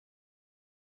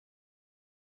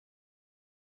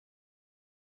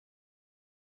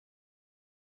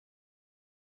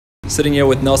Sitting here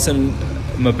with Nelson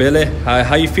Mbhele.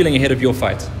 How are you feeling ahead of your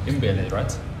fight? Mbhele,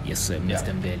 right? Yes, sir,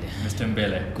 Mr. Mbhele. Mr.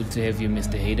 Mbhele. Good to have you,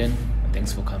 Mr. Hayden.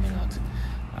 Thanks for coming out.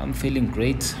 I'm feeling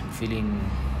great. I'm feeling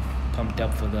pumped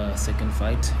up for the second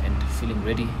fight and feeling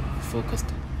ready, focused.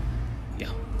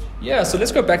 Yeah, so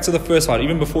let's go back to the first fight,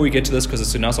 even before we get to this, because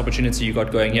it's a nice opportunity you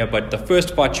got going here. But the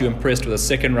first fight, you impressed with a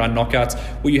second round knockout.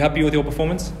 Were you happy with your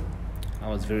performance? I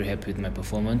was very happy with my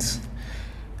performance.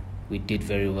 We did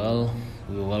very well.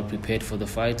 We were well prepared for the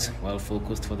fight, well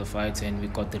focused for the fight, and we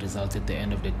got the result at the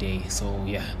end of the day. So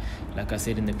yeah, like I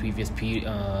said in the previous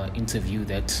interview,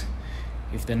 that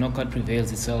if the knockout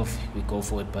prevails itself, we go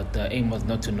for it. But the aim was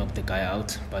not to knock the guy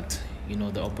out, but you know,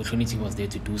 the opportunity was there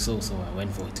to do so, so I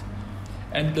went for it.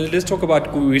 And let's talk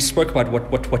about, we spoke about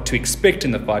what to expect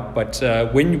in the fight, but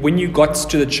when you got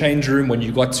to the change room, when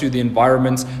you got to the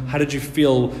environment, how did you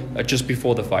feel just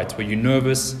before the fight? Were you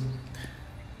nervous?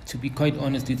 To be quite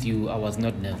honest with you, I was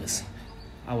not nervous.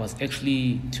 I was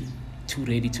actually too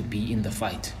ready to be in the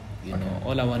fight. You know,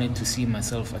 all I wanted to see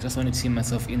myself, I just wanted to see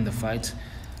myself in the fight.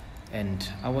 And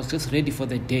I was just ready for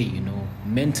the day, you know,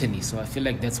 mentally. So I feel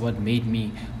like that's what made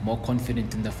me more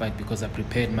confident in the fight, because I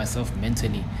prepared myself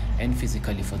mentally and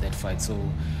physically for that fight. So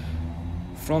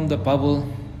from the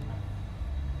bubble,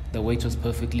 the weight was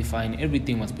perfectly fine.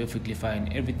 Everything was perfectly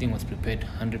fine. Everything was prepared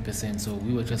 100%. So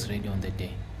we were just ready on that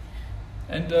day.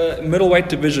 And middleweight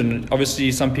division,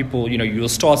 obviously some people, you know, you'll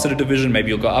start at a division, maybe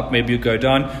you'll go up, maybe you'll go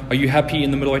down. Are you happy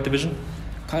in the middleweight division?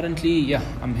 Currently, yeah,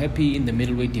 I'm happy in the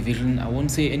middleweight division. I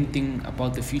won't say anything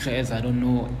about the future, as I don't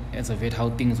know as of yet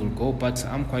how things will go, but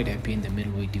I'm quite happy in the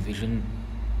middleweight division.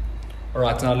 All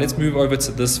right, now let's move over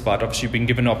to this fight. Obviously, you've been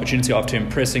given an opportunity after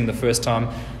impressing the first time.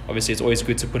 Obviously, it's always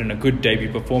good to put in a good debut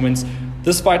performance.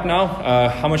 This fight now,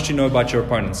 how much do you know about your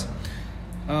opponents?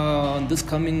 On this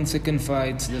coming second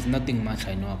fight, there's nothing much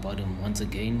I know about him once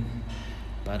again,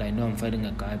 but I know I'm fighting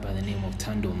a guy by the name of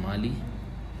Thando Mali.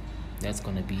 That's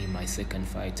going to be my second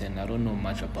fight, and I don't know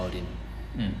much about him.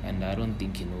 And I don't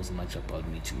think he knows much about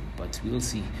me too, but we'll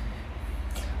see.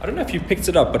 I don't know if you picked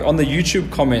it up, but on the YouTube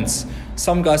comments,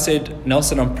 some guy said,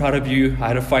 "Nelson, I'm proud of you. I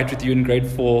had a fight with you in grade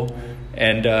 4.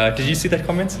 And did you see that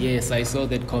comment? Yes, I saw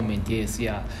that comment. Yes,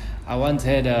 yeah. I once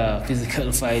had a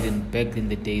physical fight back in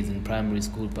the days in primary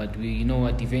school, but you know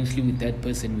what, eventually with that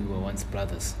person we were once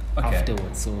brothers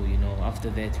afterwards. So, you know, after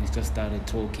that we just started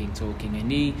talking,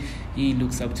 and he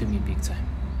looks up to me big time.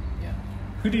 Yeah.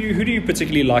 Who do you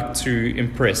particularly like to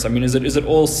impress? I mean, is it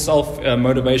all self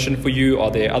motivation for you?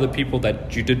 Are there other people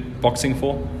that you did boxing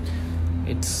for?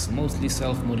 It's mostly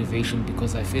self motivation,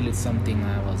 because I feel it's something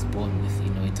I was born with.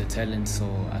 You know, it's a talent, so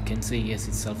I can say yes,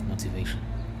 it's self motivation.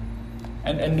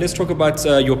 And let's talk about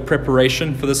your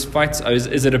preparation for this fight.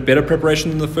 Is it a better preparation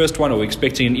than the first one, or are we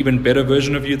expecting an even better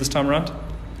version of you this time around?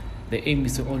 The aim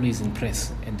is to always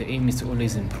impress, and the aim is to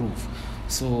always improve.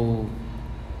 So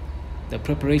the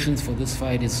preparations for this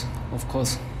fight is, of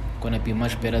course, going to be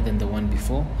much better than the one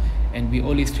before. And we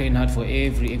always train hard for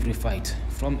every fight.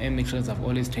 From amateurs, I've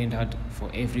always trained hard for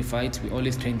every fight. We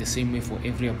always train the same way for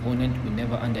every opponent. We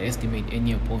never underestimate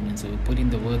any opponent. So we put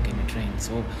in the work and we train.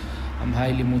 So I'm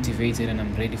highly motivated and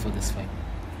I'm ready for this fight.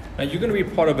 Now, you're going to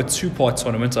be part of a 2-part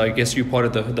tournament. I guess you're part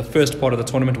of the first part of the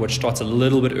tournament, which starts a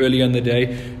little bit earlier in the day.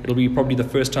 It'll be probably the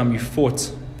first time you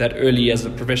fought that early as a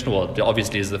professional. Well,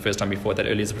 obviously, it's the first time you fought that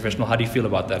early as a professional. How do you feel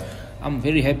about that? I'm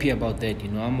very happy about that. You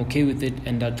know, I'm okay with it.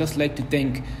 And I'd just like to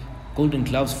thank Golden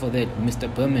Gloves for that,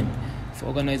 Mr. Berman, for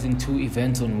organizing 2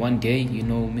 events on one day. You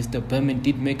know, Mr. Berman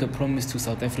did make a promise to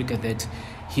South Africa that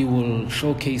he will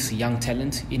showcase young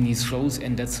talent in his shows,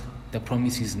 and that's the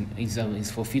promise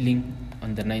he's fulfilling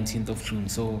on the 19th of June.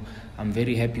 So I'm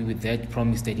very happy with that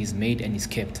promise that he's made and he's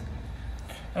kept.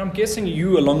 And I'm guessing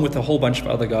you, along with a whole bunch of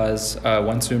other guys,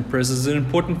 want to impress. Is it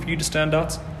important for you to stand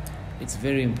out? It's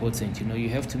very important. You know, you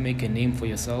have to make a name for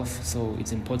yourself. So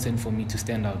it's important for me to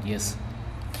stand out, yes.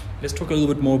 Let's talk a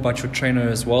little bit more about your trainer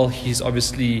as well. He's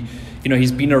obviously, you know,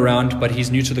 he's been around, but he's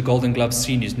new to the Golden Glove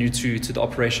scene. He's new to the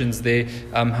operations there.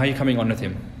 How are you coming on with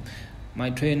him? My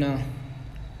trainer,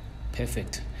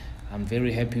 perfect. I'm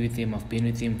very happy with him. I've been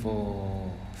with him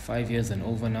for 5 years and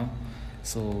over now.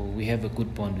 So we have a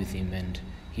good bond with him, and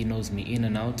he knows me in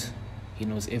and out. He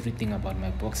knows everything about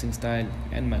my boxing style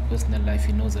and my personal life.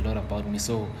 He knows a lot about me.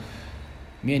 So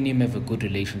me and him have a good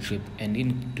relationship. And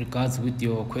in regards with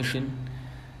your question,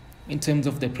 in terms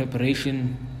of the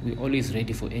preparation, we're always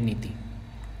ready for anything.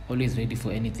 Always ready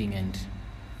for anything, and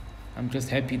I'm just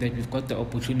happy that we've got the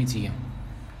opportunity here.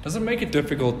 Does it make it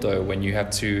difficult, though, when you have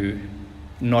to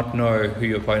not know who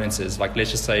your opponent is? Like,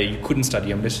 let's just say you couldn't study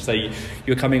him. Let's just say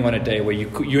you're coming on a day where you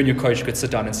and your coach could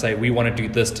sit down and say, we want to do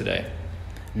this today.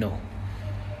 No.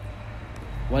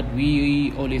 what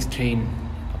we always train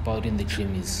about in the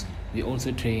gym is we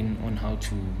also train on how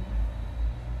to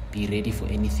be ready for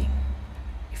anything,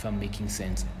 if I'm making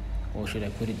sense. Or should I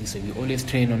put it this way? We always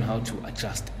train on how to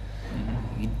adjust.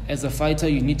 As a fighter,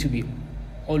 you need to be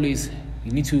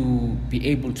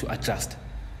able to adjust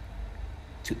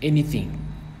to anything.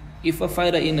 If a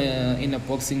fighter in a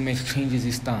boxing match changes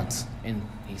his stance and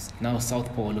he's now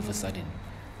southpaw all of a sudden,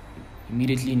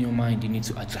 immediately in your mind you need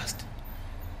to adjust.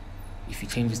 If he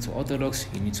changes to orthodox,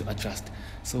 you need to adjust.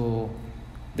 So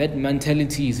that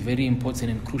mentality is very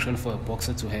important and crucial for a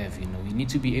boxer to have. You need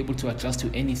to be able to adjust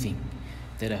to anything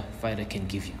that a fighter can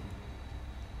give you.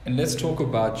 And let's talk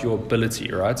about your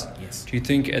ability, right? Yes. Do you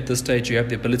think at this stage you have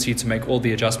the ability to make all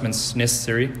the adjustments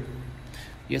necessary?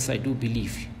 Yes, I do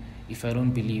believe. If I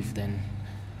don't believe, then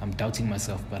I'm doubting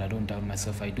myself, but I don't doubt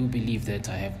myself. I do believe that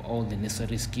I have all the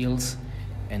necessary skills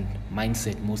and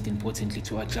mindset, most importantly,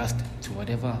 to adjust to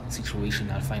whatever situation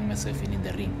I'll find myself in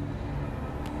the ring.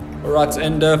 All right,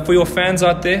 and for your fans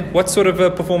out there, what sort of a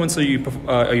performance are you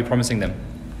promising them?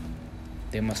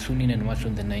 They must tune in and watch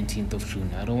on the 19th of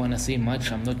June. I don't want to say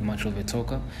much. I'm not much of a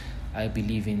talker. I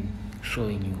believe in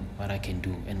showing you what I can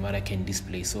do and what I can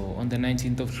display. So on the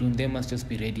 19th of June, they must just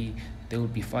be ready. There will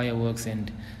be fireworks,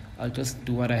 and I'll just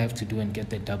do what I have to do and get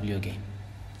the W again.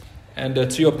 And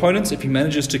to your opponents, if he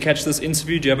manages to catch this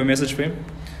interview, do you have a message for him?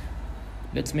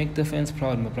 Let's make the fans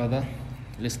proud, my brother.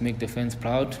 Let's make the fans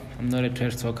proud. I'm not a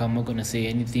trash talker. I'm not going to say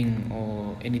anything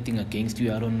against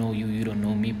you. I don't know you, you don't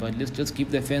know me. But let's just give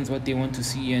the fans what they want to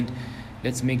see, and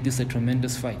let's make this a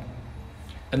tremendous fight.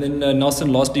 And then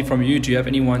Nelson, lastly from you, do you have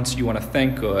anyone you want to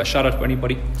thank or a shout out for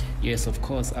anybody? Yes, of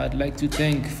course. Firstly, I'd like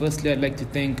to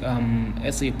thank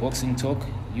SA Boxing Talk,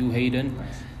 you Hayden.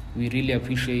 We really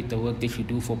appreciate the work that you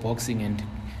do for boxing, and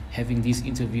having these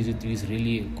interviews with you is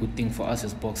really a good thing for us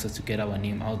as boxers to get our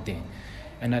name out there.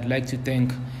 And I'd like to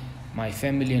thank my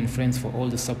family and friends for all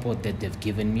the support that they've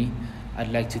given me.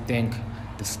 I'd like to thank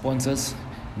the sponsors,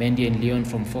 Mandy and Leon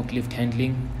from Forklift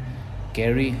Handling,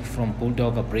 Gary from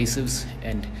Bulldog Abrasives,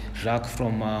 and Jacques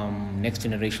from Next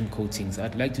Generation Coatings.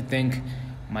 I'd like to thank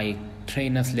my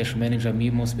trainer/manager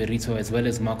Mimo Spirito, as well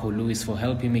as Marco Lewis, for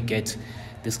helping me get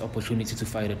this opportunity to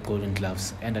fight at Golden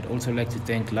Gloves. And I'd also like to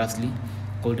thank, lastly,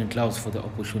 Golden Gloves for the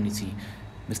opportunity.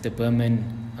 Mr. Berman,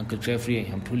 Uncle Jeffrey,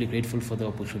 I'm truly grateful for the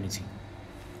opportunity.